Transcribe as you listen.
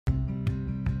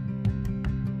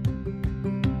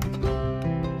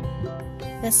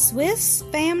The Swiss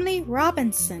Family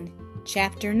Robinson,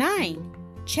 Chapter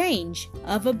 9, Change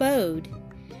of Abode.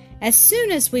 As soon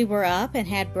as we were up and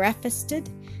had breakfasted,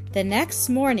 the next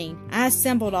morning I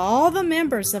assembled all the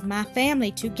members of my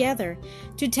family together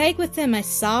to take with them a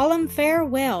solemn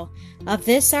farewell of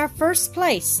this our first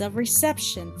place of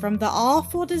reception from the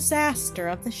awful disaster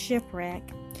of the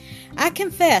shipwreck. I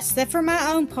confess that for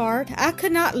my own part I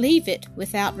could not leave it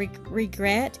without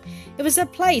regret. It was a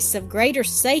place of greater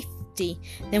safety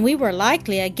than we were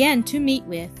likely again to meet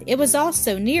with. It was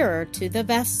also nearer to the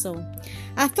vessel.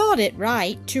 I thought it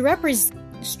right to represent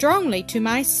strongly to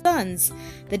my sons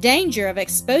the danger of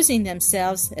exposing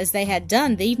themselves as they had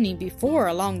done the evening before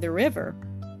along the river.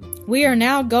 "We are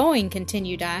now going,"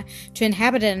 continued I, "to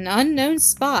inhabit an unknown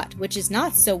spot which is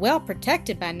not so well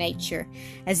protected by nature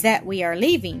as that we are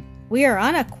leaving. We are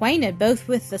unacquainted both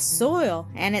with the soil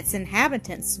and its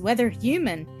inhabitants, whether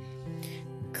human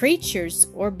creatures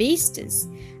or beasts.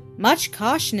 Much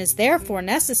caution is therefore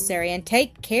necessary, and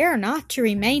take care not to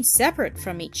remain separate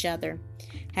from each other."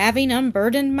 Having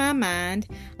unburdened my mind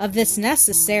of this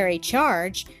necessary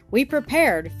charge, we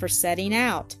prepared for setting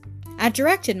out. I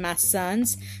directed my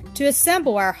sons to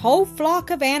assemble our whole flock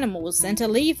of animals and to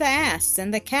leave the ass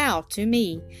and the cow to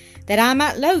me, that I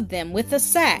might load them with the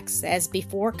sacks as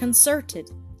before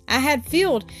concerted. I had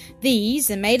filled these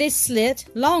and made a slit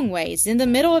long ways in the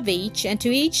middle of each, and to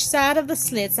each side of the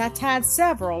slits I tied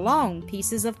several long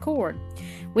pieces of cord,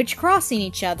 which crossing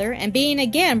each other and being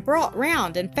again brought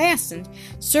round and fastened,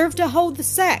 served to hold the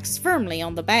sacks firmly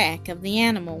on the back of the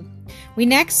animal. We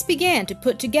next began to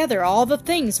put together all the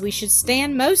things we should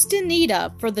stand most in need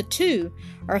of for the 2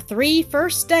 or 3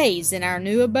 first days in our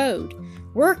new abode: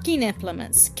 working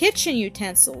implements, kitchen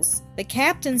utensils, the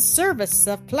captain's service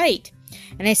of plate,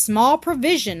 and a small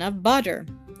provision of butter.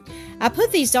 I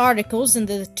put these articles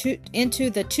into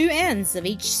the 2 ends of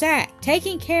each sack,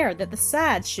 taking care that the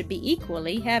sides should be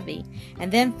equally heavy, and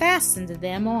then fastened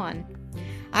them on.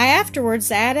 I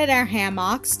afterwards added our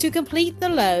hammocks to complete the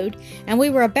load, and we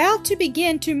were about to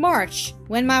begin to march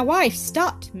when my wife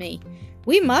stopped me.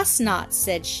 "We must not,"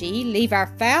 said she, "leave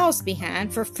our fowls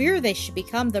behind for fear they should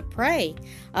become the prey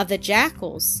of the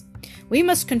jackals. We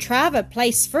must contrive a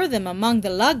place for them among the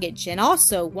luggage, and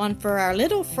also one for our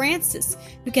little Francis,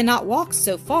 who cannot walk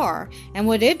so far and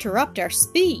would interrupt our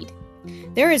speed.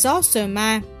 There is also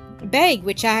my bag,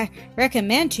 which I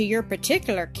recommend to your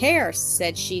particular care,"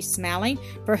 said she, smiling,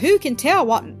 "for who can tell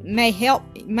what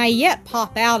may yet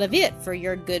pop out of it for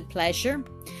your good pleasure."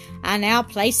 I now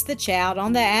placed the child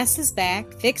on the ass's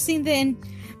back, fixing the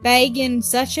bag in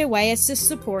such a way as to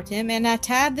support him, and I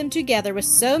tied them together with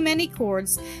so many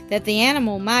cords that the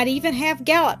animal might even have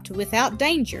galloped without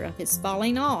danger of his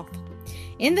falling off.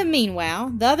 In the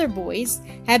meanwhile, the other boys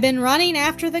had been running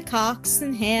after the cocks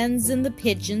and hens and the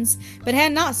pigeons, but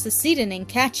had not succeeded in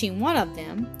catching one of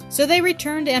them, so they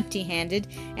returned empty-handed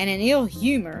and in ill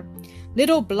humor.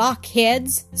 "Little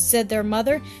blockheads," said their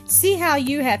mother, "see how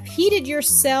you have heated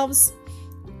yourselves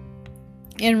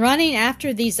in running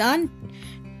after these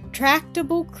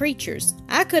untractable creatures.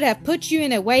 I could have put you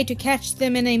in a way to catch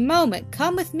them in a moment.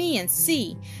 Come with me and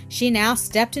see." She now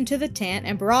stepped into the tent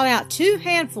and brought out 2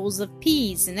 handfuls of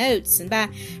peas and oats, and by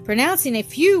pronouncing a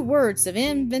few words of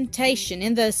invitation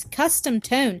in the accustomed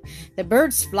tone, the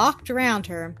birds flocked around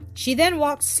her. She then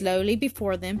walked slowly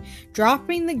before them,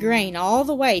 dropping the grain all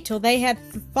the way till they had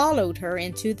followed her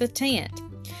into the tent.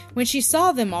 When she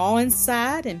saw them all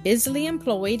inside and busily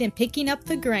employed in picking up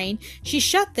the grain, she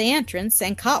shut the entrance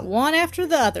and caught one after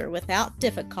the other without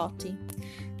difficulty.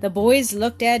 The boys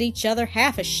looked at each other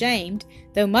half ashamed,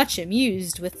 though much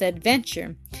amused with the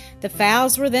adventure. The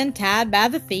fowls were then tied by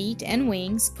the feet and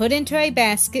wings, put into a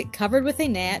basket covered with a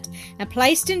net, and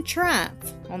placed in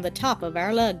triumph on the top of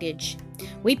our luggage.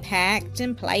 We packed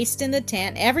and placed in the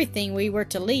tent everything we were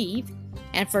to leave,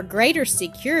 and for greater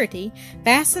security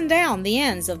fastened down the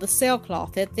ends of the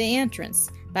sailcloth at the entrance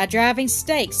by driving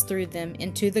stakes through them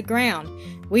into the ground.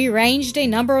 We arranged a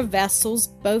number of vessels,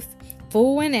 both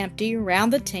full and empty,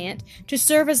 round the tent to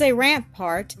serve as a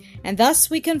rampart, and thus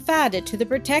we confided to the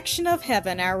protection of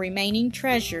heaven our remaining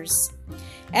treasures.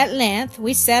 At length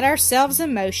we set ourselves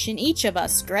in motion. Each of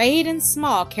us, great and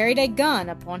small, carried a gun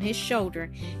upon his shoulder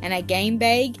and a game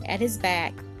bag at his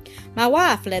back. My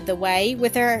wife led the way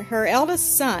with her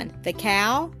eldest son, the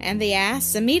cow and the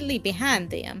ass immediately behind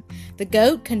them. The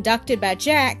goat, conducted by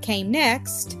Jack, came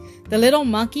next. The little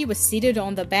monkey was seated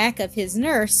on the back of his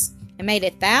nurse and made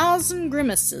 1,000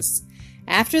 grimaces.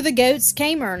 After the goats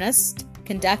came Ernest,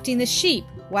 conducting the sheep,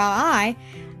 while I,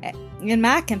 in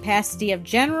my capacity of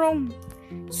general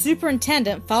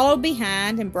superintendent, followed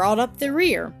behind and brought up the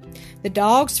rear. The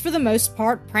dogs, for the most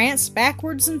part, pranced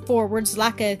backwards and forwards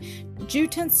like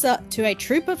adjutants to a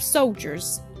troop of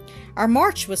soldiers. Our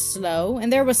march was slow,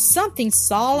 and there was something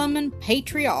solemn and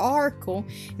patriarchal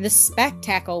in the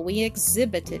spectacle we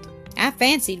exhibited. I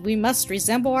fancied we must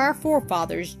resemble our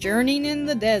forefathers journeying in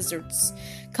the deserts,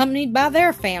 accompanied by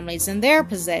their families and their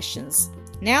possessions.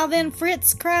 "Now then,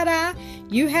 Fritz," cried I,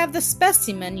 "you have the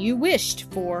specimen you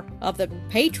wished for of the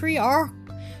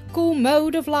patriarchal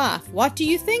mode of life. What do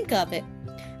you think of it?"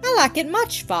 "I like it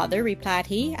much, father," replied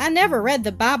he. "I never read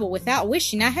the Bible without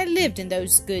wishing I had lived in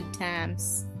those good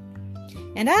times."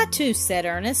 "And I too," said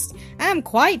Ernest. "I am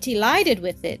quite delighted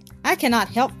with it. I cannot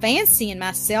help fancying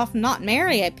myself not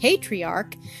merely a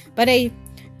patriarch, but a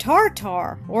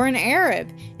Tartar or an Arab,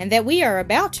 and that we are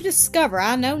about to discover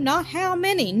I know not how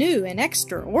many new and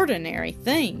extraordinary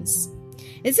things.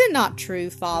 Is it not true,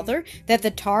 father, that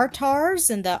the Tartars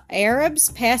and the Arabs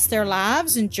pass their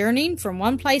lives in journeying from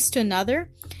one place to another,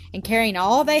 and carrying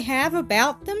all they have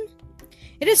about them?"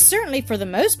 "It is certainly for the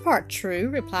most part true,"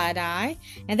 replied I,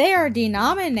 "and they are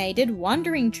denominated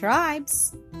wandering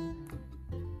tribes.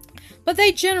 But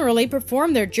they generally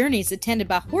perform their journeys attended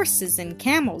by horses and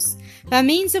camels, by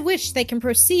means of which they can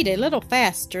proceed a little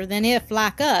faster than if,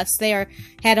 like us, they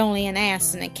had only an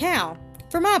ass and a cow.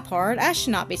 For my part, I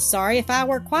should not be sorry if I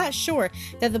were quite sure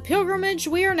that the pilgrimage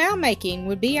we are now making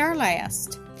would be our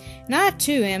last." "And I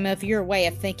too am of your way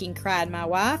of thinking," cried my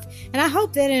wife, "and I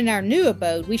hope that in our new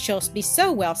abode we shall be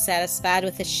so well satisfied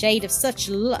with the shade of such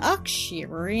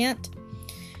luxuriant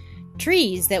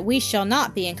trees that we shall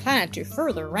not be inclined to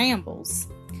further rambles."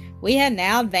 We had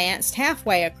now advanced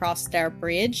halfway across our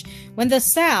bridge, when the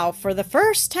sow for the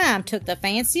first time took the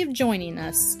fancy of joining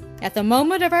us. At the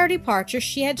moment of our departure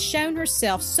she had shown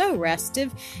herself so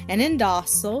restive and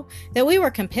indocile that we were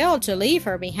compelled to leave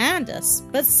her behind us,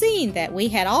 but seeing that we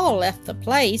had all left the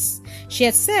place, she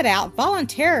had set out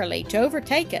voluntarily to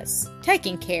overtake us,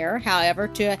 taking care, however,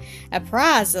 to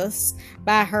apprise us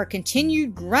by her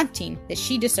continued grunting that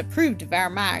she disapproved of our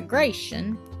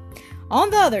migration. On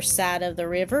the other side of the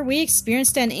river we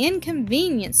experienced an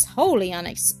inconvenience wholly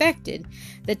unexpected.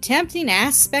 The tempting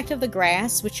aspect of the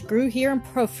grass, which grew here in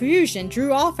profusion,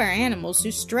 drew off our animals,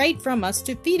 who strayed from us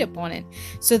to feed upon it,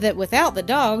 so that without the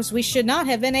dogs we should not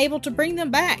have been able to bring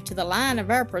them back to the line of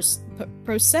our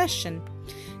procession.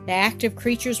 The active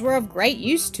creatures were of great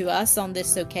use to us on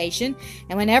this occasion,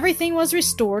 and when everything was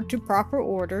restored to proper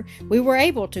order, we were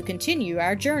able to continue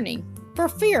our journey. For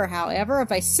fear, however,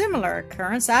 of a similar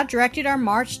occurrence, I directed our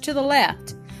march to the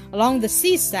left, along the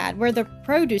seaside, where the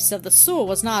produce of the soil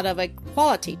was not of a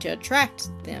quality to attract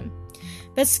them.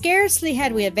 But scarcely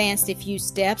had we advanced a few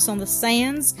steps on the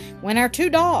sands, when our two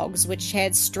dogs, which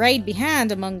had strayed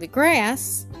behind among the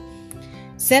grass,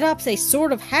 set up a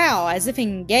sort of howl, as if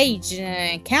engaged in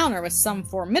an encounter with some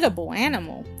formidable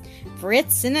animal.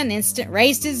 Fritz in an instant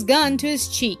raised his gun to his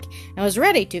cheek, and was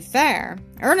ready to fire.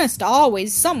 Ernest,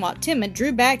 always somewhat timid,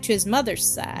 drew back to his mother's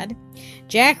side.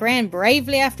 Jack ran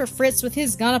bravely after Fritz with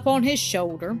his gun upon his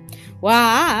shoulder, while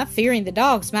I, fearing the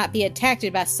dogs might be attacked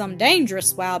by some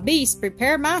dangerous wild beast,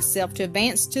 prepared myself to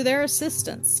advance to their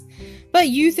assistance. But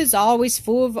youth is always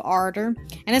full of ardor,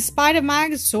 and in spite of my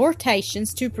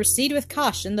exhortations to proceed with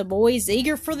caution, the boys,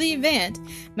 eager for the event,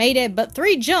 made but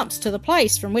 3 jumps to the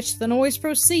place from which the noise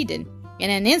proceeded. In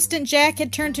an instant Jack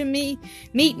had turned to meet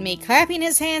me, clapping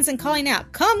his hands and calling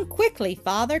out, "Come quickly,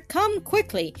 father, come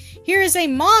quickly! Here is a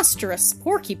monstrous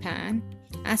porcupine!"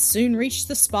 I soon reached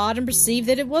the spot and perceived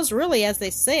that it was really as they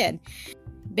said.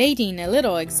 Bating a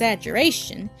little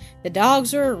exaggeration, the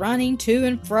dogs were running to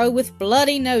and fro with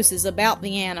bloody noses about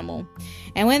the animal,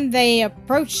 and when they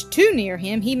approached too near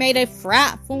him, he made a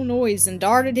frightful noise and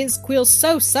darted his quills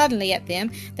so suddenly at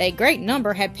them that a great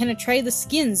number had penetrated the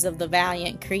skins of the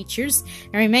valiant creatures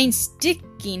and remained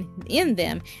sticking in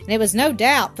them, and it was no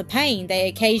doubt the pain they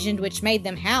occasioned which made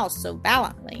them howl so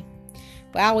violently.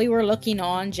 While we were looking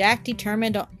on, Jack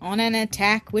determined on an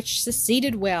attack which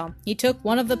succeeded well. He took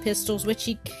one of the pistols which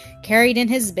he carried in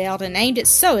his belt and aimed it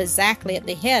so exactly at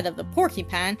the head of the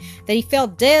porcupine that he fell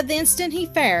dead the instant he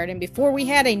fired, and before we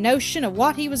had a notion of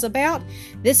what he was about,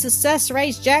 this success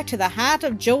raised Jack to the height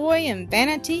of joy and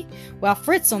vanity, while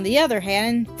Fritz, on the other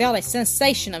hand, felt a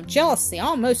sensation of jealousy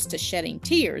almost to shedding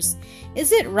tears.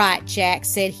 "Is it right, Jack,"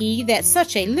 said he, "that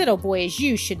such a little boy as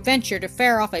you should venture to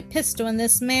fire off a pistol in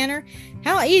this manner?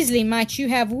 How easily might you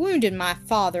have wounded my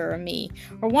father or me,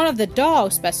 or one of the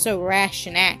dogs, by so rash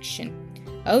an action?"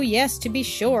 "Oh, yes, to be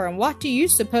sure, and what do you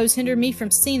suppose hindered me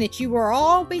from seeing that you were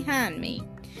all behind me?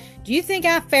 Do you think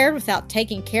I fared without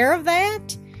taking care of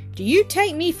that? Do you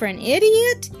take me for an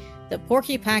idiot? The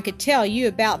porcupine could tell you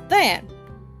about that.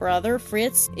 brother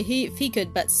Fritz, if he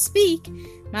could but speak.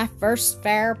 My first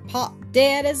fare popped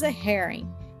dead as a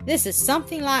herring. This is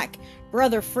something like,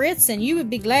 Brother Fritz, and you would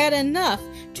be glad enough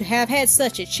to have had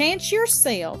such a chance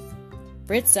yourself.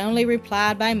 Fritz only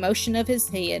replied by a motion of his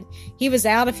head. He was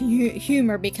out of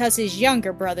humor because his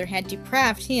younger brother had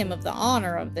deprived him of the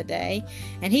honor of the day,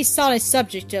 and he sought a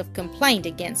subject of complaint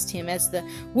against him, as the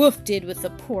wolf did with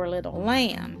the poor little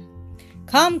lamb.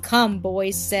 Come, come,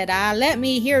 boys, said I, let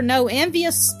me hear no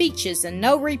envious speeches and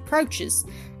no reproaches.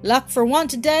 Luck for one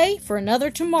today, for another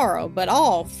tomorrow, but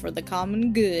all for the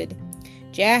common good.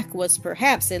 Jack was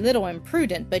perhaps a little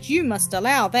imprudent, but you must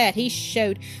allow that he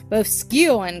showed both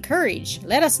skill and courage.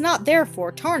 Let us not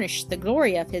therefore tarnish the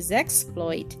glory of his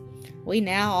exploit. We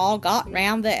now all got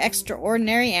round the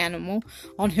extraordinary animal,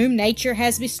 on whom nature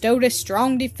has bestowed a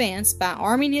strong defense by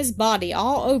arming his body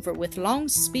all over with long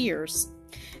spears.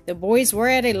 The boys were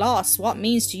at a loss what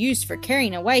means to use for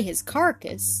carrying away his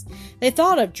carcass. They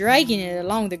thought of dragging it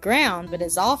along the ground, but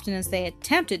as often as they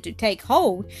attempted to take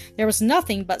hold, there was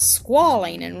nothing but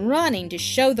squalling and running to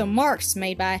show the marks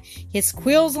made by his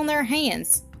quills on their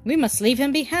hands. We must leave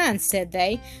him behind, said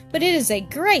they, but it is a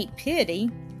great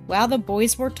pity. While the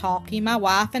boys were talking, my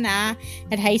wife and I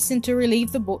had hastened to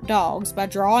relieve the dogs by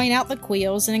drawing out the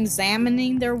quills and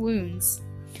examining their wounds.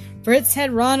 Fritz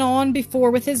had run on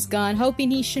before with his gun, hoping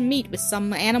he should meet with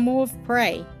some animal of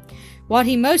prey. What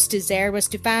he most desired was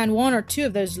to find one or two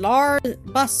of those large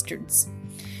bustards,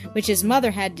 which his mother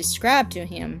had described to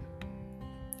him.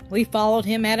 We followed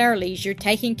him at our leisure,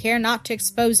 taking care not to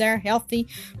expose our healthy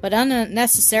but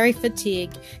unnecessary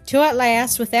fatigue, till at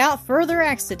last, without further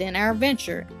accident, our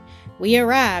venture, we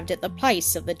arrived at the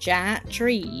place of the giant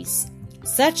trees.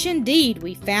 Such indeed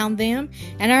we found them,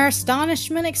 and our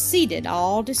astonishment exceeded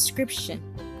all description.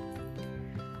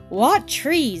 What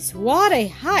trees! What a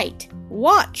height!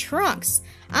 What trunks!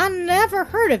 I never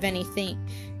heard of anything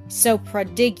so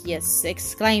prodigious,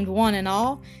 exclaimed one and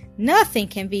all. Nothing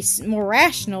can be more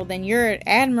rational than your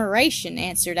admiration,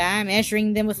 answered I,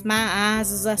 measuring them with my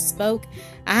eyes as I spoke.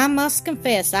 I must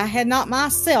confess I had not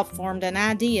myself formed an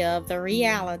idea of the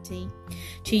reality.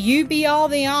 To you be all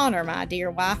the honor, my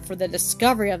dear wife, for the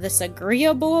discovery of this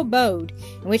agreeable abode,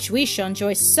 in which we shall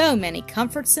enjoy so many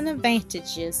comforts and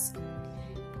advantages.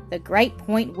 The great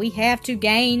point we have to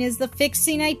gain is the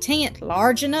fixing a tent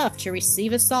large enough to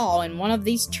receive us all in one of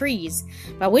these trees,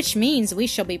 by which means we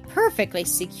shall be perfectly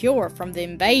secure from the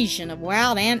invasion of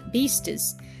wild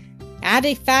beasts. I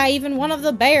defy even one of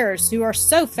the bears, who are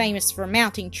so famous for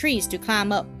mounting trees, to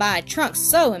climb up by a trunk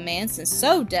so immense and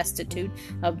so destitute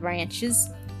of branches.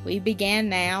 We began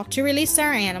now to release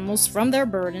our animals from their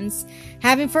burdens.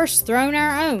 Having first thrown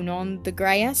our own on the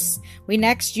grass, we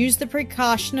next used the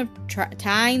precaution of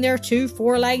tying their 2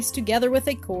 forelegs together with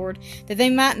a cord, that they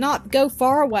might not go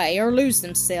far away or lose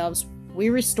themselves. We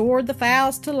restored the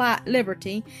fowls to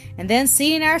liberty, and then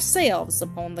seating ourselves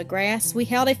upon the grass, we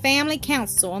held a family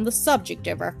council on the subject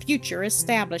of our future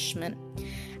establishment.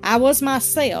 I was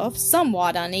myself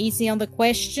somewhat uneasy on the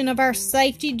question of our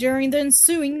safety during the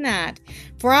ensuing night,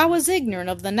 for I was ignorant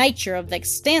of the nature of the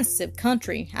extensive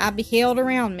country I beheld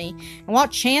around me, and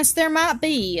what chance there might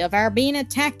be of our being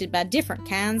attacked by different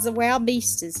kinds of wild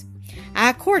beasts. I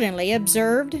accordingly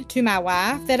observed to my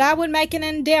wife that I would make an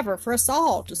endeavor for us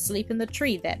all to sleep in the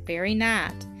tree that very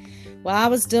night. While I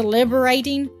was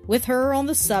deliberating with her on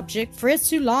the subject, Fritz,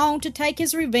 who longed to take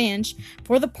his revenge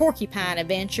for the porcupine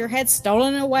adventure, had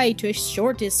stolen away to a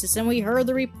short distance, and we heard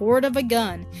the report of a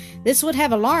gun. This would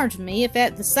have alarmed me if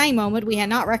at the same moment we had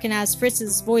not recognized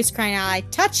Fritz's voice crying out, "I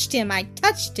touched him! I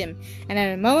touched him!" And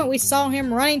in a moment we saw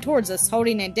him running towards us,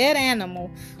 holding a dead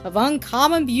animal of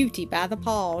uncommon beauty by the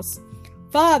paws.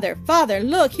 Father,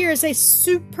 look, here is a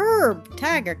superb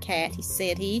tiger cat,"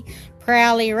 said he,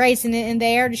 proudly raising it in the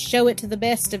air to show it to the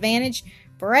best advantage.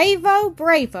 "Bravo,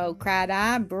 bravo," cried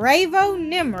I, "bravo,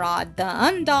 Nimrod, the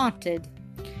undaunted.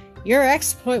 Your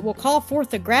exploit will call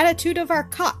forth the gratitude of our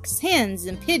cocks, hens,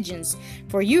 and pigeons,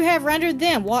 for you have rendered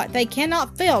them what they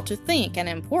cannot fail to think an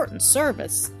important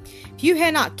service. If you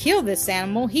had not killed this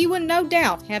animal, he would no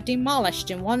doubt have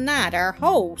demolished in one night our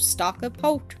whole stock of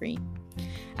poultry.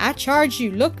 I charge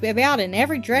you, look about in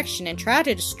every direction, and try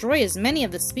to destroy as many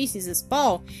of the species as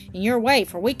fall in your way,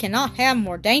 for we cannot have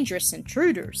more dangerous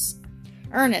intruders."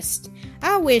 Ernest: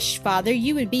 "I wish, Father,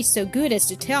 you would be so good as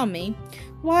to tell me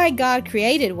why God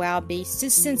created wild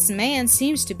beasts, since man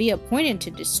seems to be appointed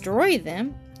to destroy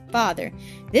them." Father: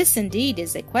 "This indeed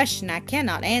is a question I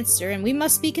cannot answer, and we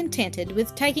must be contented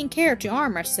with taking care to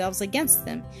arm ourselves against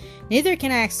them. Neither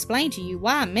can I explain to you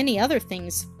why many other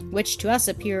things which to us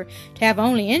appear to have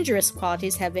only injurious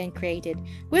qualities, have been created.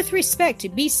 With respect to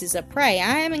beasts of prey,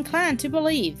 I am inclined to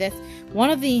believe that one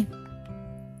of the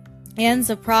ends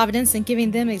of Providence in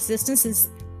giving them existence is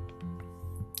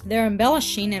their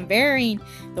embellishing and varying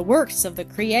the works of the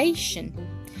creation,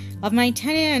 of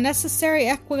maintaining a necessary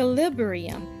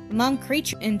equilibrium among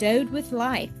creatures endowed with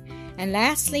life, and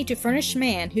lastly to furnish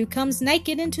man, who comes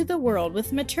naked into the world,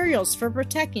 with materials for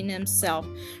protecting himself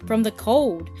from the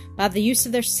cold by the use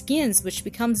of their skins, which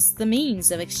becomes the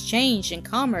means of exchange and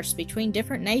commerce between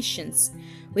different nations.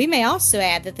 We may also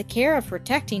add that the care of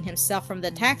protecting himself from the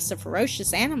attacks of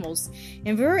ferocious animals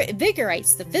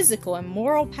invigorates the physical and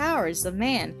moral powers of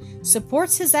man,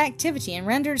 supports his activity, and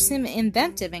renders him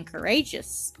inventive and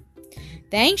courageous.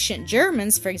 The ancient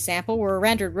Germans, for example, were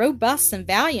rendered robust and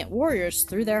valiant warriors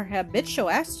through their habitual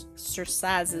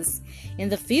exercises in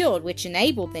the field, which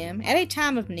enabled them, at a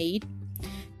time of need.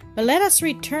 But let us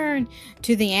return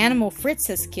to the animal Fritz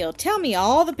has killed. Tell me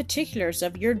all the particulars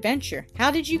of your adventure.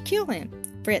 How did you kill him?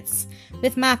 Fritz: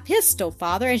 with my pistol,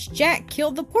 father, as Jack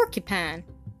killed the porcupine.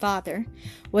 Father: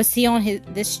 was he on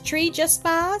this tree just by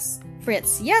us?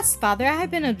 Fritz: yes, father, I have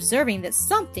been observing that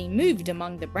something moved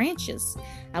among the branches.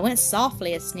 I went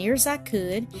softly as near as I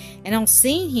could, and on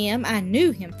seeing him I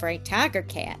knew him for a tiger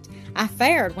cat. I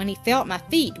fired when he fell at my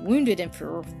feet, wounded and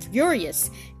furious.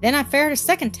 Then I fired a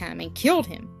second time and killed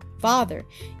him. Father: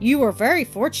 you were very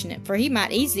fortunate, for he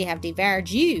might easily have devoured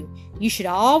you. You should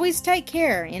always take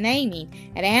care, in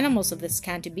aiming at animals of this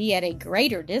kind, to be at a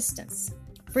greater distance.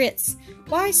 Fritz: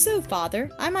 why so, father?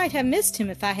 I might have missed him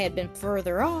if I had been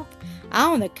further off. I,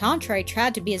 on the contrary,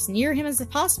 tried to be as near him as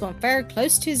possible and fired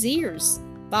close to his ears.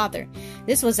 Father: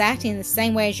 this was acting in the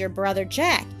same way as your brother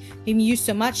Jack, whom you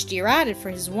so much derided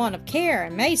for his want of care,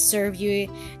 and may serve you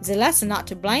as a lesson not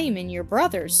to blame in your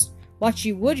brothers what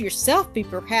you would yourself be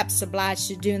perhaps obliged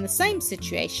to do in the same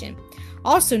situation.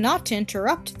 Also, not to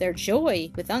interrupt their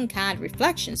joy with unkind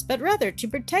reflections, but rather to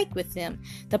partake with them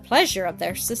the pleasure of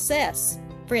their success.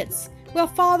 Fritz: well,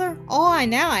 father, all I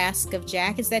now ask of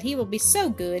Jack is that he will be so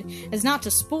good as not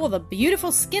to spoil the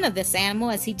beautiful skin of this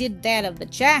animal as he did that of the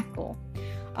jackal.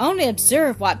 Only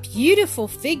observe what beautiful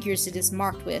figures it is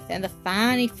marked with, and the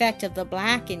fine effect of the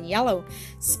black and yellow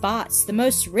spots. The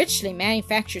most richly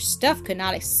manufactured stuff could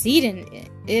not exceed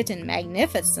it in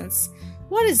magnificence.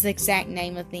 What is the exact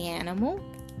name of the animal?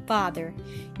 Father: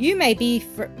 you may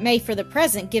for the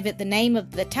present give it the name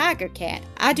of the tiger cat.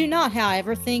 I do not,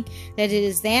 however, think that it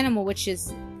is the animal which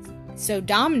is so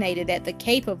dominated at the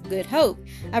Cape of Good Hope.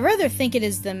 I rather think it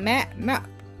is the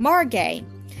margay,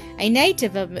 a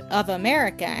native of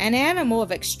America, an animal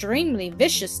of extremely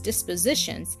vicious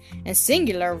dispositions and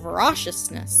singular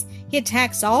ferociousness. He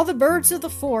attacks all the birds of the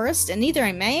forest, and neither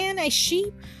a man, a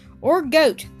sheep, or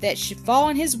goat that should fall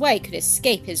in his way could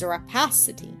escape his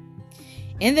rapacity.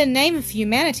 In the name of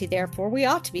humanity, therefore, we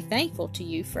ought to be thankful to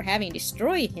you for having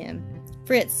destroyed him.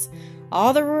 Fritz: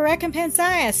 all the recompense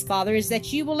I ask, father, is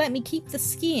that you will let me keep the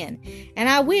skin, and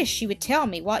I wish you would tell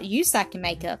me what use I can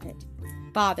make of it.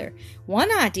 Father: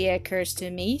 one idea occurs to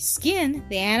me. Skin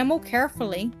the animal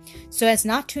carefully, so as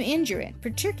not to injure it,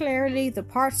 particularly the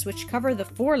parts which cover the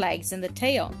forelegs and the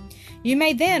tail. You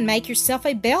may then make yourself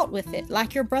a belt with it,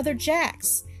 like your brother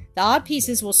Jack's. The odd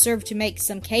pieces will serve to make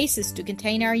some cases to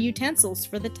contain our utensils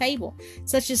for the table,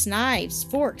 such as knives,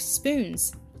 forks,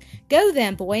 spoons. Go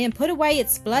then, boy, and put away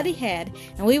its bloody head,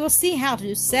 and we will see how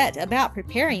to set about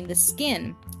preparing the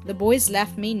skin. The boys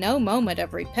left me no moment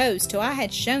of repose till I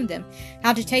had shown them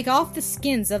how to take off the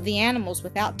skins of the animals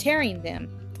without tearing them.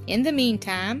 In the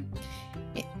meantime,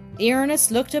 Ernest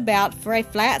looked about for a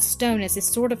flat stone as a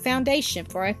sort of foundation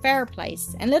for a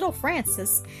fireplace, and little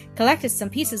Francis collected some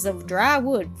pieces of dry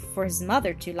wood for his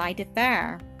mother to light a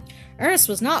fire. Ernest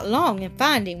was not long in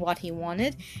finding what he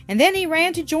wanted, and then he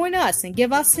ran to join us and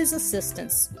give us his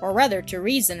assistance, or rather to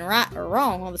reason right or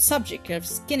wrong on the subject of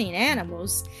skinning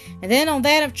animals, and then on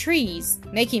that of trees,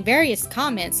 making various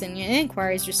comments and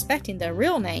inquiries respecting the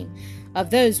real name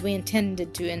of those we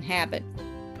intended to inhabit.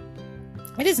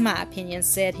 It is my opinion,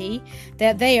 said he,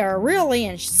 that they are really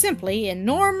and simply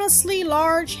enormously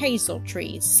large hazel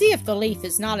trees. See if the leaf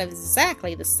is not of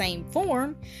exactly the same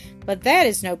form. But that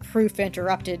is no proof,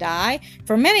 interrupted I,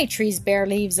 for many trees bear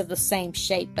leaves of the same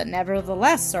shape, but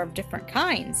nevertheless are of different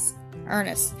kinds.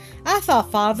 Ernest: I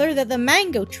thought, father, that the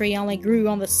mango tree only grew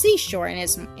on the seashore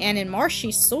and in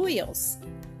marshy soils.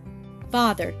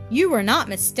 Father: you were not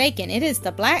mistaken. It is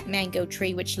the black mango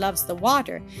tree which loves the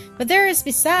water. But there is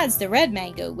besides the red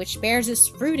mango, which bears its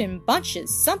fruit in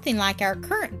bunches, something like our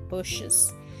currant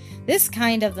bushes. This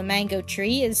kind of the mango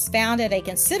tree is found at a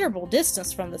considerable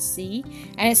distance from the sea,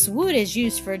 and its wood is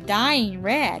used for dyeing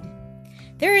red.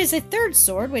 There is a third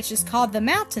sort, which is called the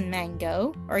mountain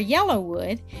mango, or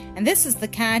yellowwood, and this is the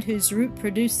kind whose root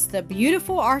produces the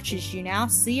beautiful arches you now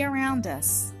see around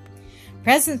us.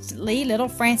 Presently, little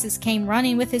Francis came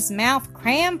running with his mouth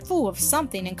crammed full of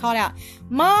something and called out,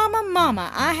 "Mama,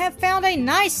 Mama, I have found a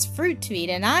nice fruit to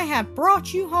eat, and I have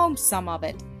brought you home some of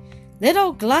it."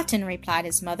 "Little glutton," replied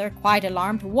his mother, quite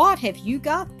alarmed, "what have you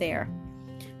got there?"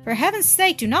 "For heaven's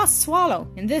sake, do not swallow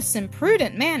in this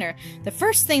imprudent manner the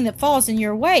first thing that falls in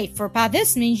your way, for by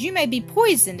this means you may be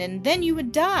poisoned, and then you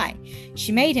would die."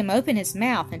 She made him open his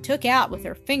mouth, and took out with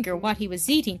her finger what he was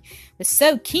eating with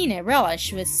so keen a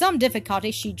relish. With some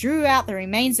difficulty she drew out the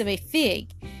remains of a fig.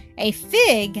 "A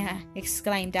fig!"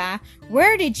 exclaimed I.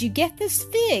 "Where did you get this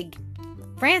fig?"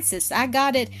 "Francis, I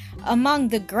got it among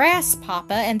the grass,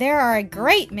 Papa, and there are a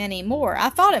great many more. I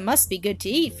thought it must be good to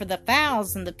eat, for the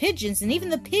fowls and the pigeons and even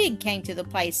the pig came to the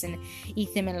place and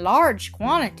eat them in large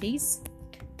quantities."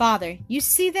 "Father, you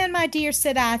see then, my dear,"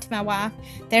 said I to my wife,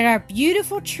 "that our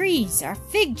beautiful trees are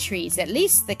fig trees, at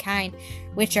least the kind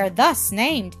which are thus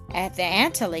named at the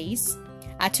Antilles."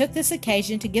 I took this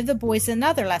occasion to give the boys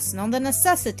another lesson on the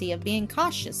necessity of being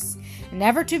cautious, and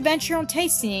never to venture on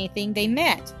tasting anything they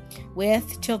met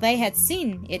with till they had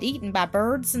seen it eaten by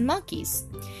birds and monkeys.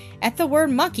 At the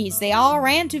word monkeys, they all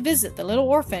ran to visit the little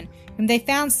orphan, whom they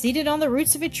found seated on the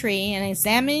roots of a tree, and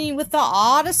examining with the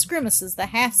oddest grimaces the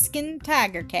half-skinned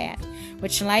tiger cat,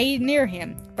 which lay near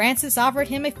him. Francis offered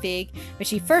him a fig,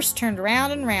 which he first turned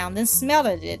round and round, then smelled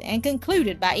at it, and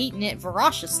concluded by eating it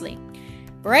voraciously.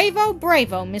 "Bravo,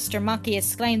 bravo, Mr. Monkey!"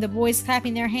 exclaimed the boys,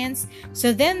 clapping their hands.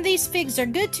 "So then these figs are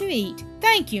good to eat.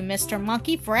 Thank you, Mr.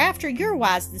 Monkey, for after your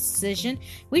wise decision,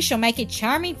 we shall make a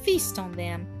charming feast on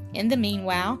them." In the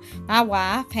meanwhile, my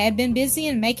wife had been busy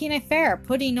in making a fire,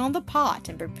 putting on the pot,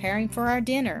 and preparing for our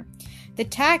dinner. The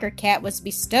tiger cat was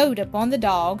bestowed upon the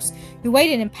dogs, who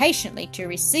waited impatiently to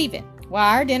receive it. While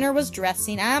our dinner was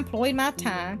dressing, I employed my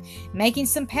time in making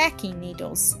some packing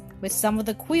needles with some of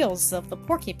the quills of the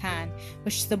porcupine,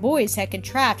 which the boys had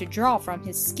contrived to draw from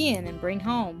his skin and bring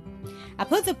home. I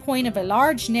put the point of a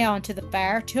large nail into the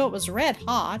fire till it was red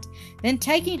hot, then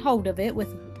taking hold of it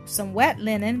with some wet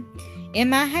linen in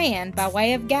my hand by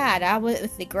way of guide, I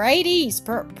with great ease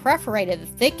perforated the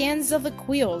thick ends of the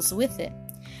quills with it.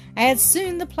 I had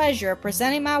soon the pleasure of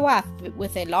presenting my wife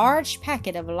with a large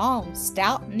packet of long,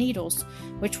 stout needles,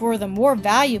 which were the more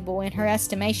valuable in her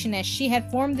estimation, as she had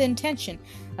formed the intention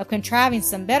of contriving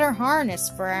some better harness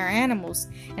for our animals,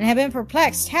 and had been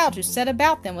perplexed how to set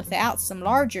about them without some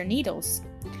larger needles.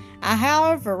 I,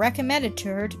 however, recommended to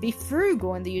her to be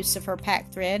frugal in the use of her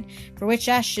pack thread, for which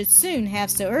I should soon have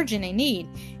so urgent a need,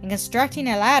 in constructing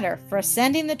a ladder for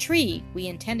ascending the tree we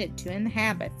intended to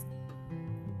inhabit.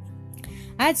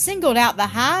 I had singled out the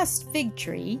highest fig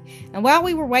tree, and while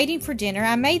we were waiting for dinner,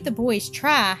 I made the boys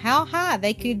try how high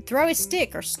they could throw a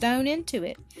stick or stone into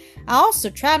it. I also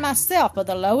tried myself, but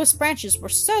the lowest branches were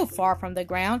so far from the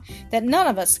ground that none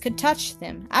of us could touch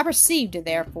them. I perceived,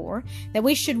 therefore, that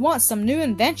we should want some new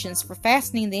inventions for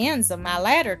fastening the ends of my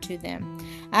ladder to them.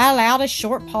 I allowed a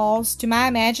short pause to my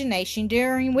imagination,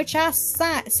 during which I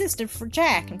assisted for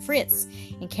Jack and Fritz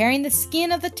in carrying the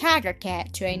skin of the tiger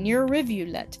cat to a near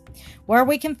rivulet, where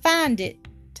we confined it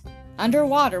under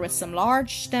water with some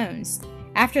large stones.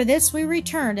 After this we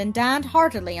returned and dined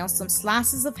heartily on some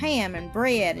slices of ham and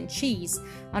bread and cheese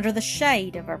under the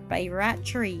shade of our favorite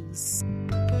trees.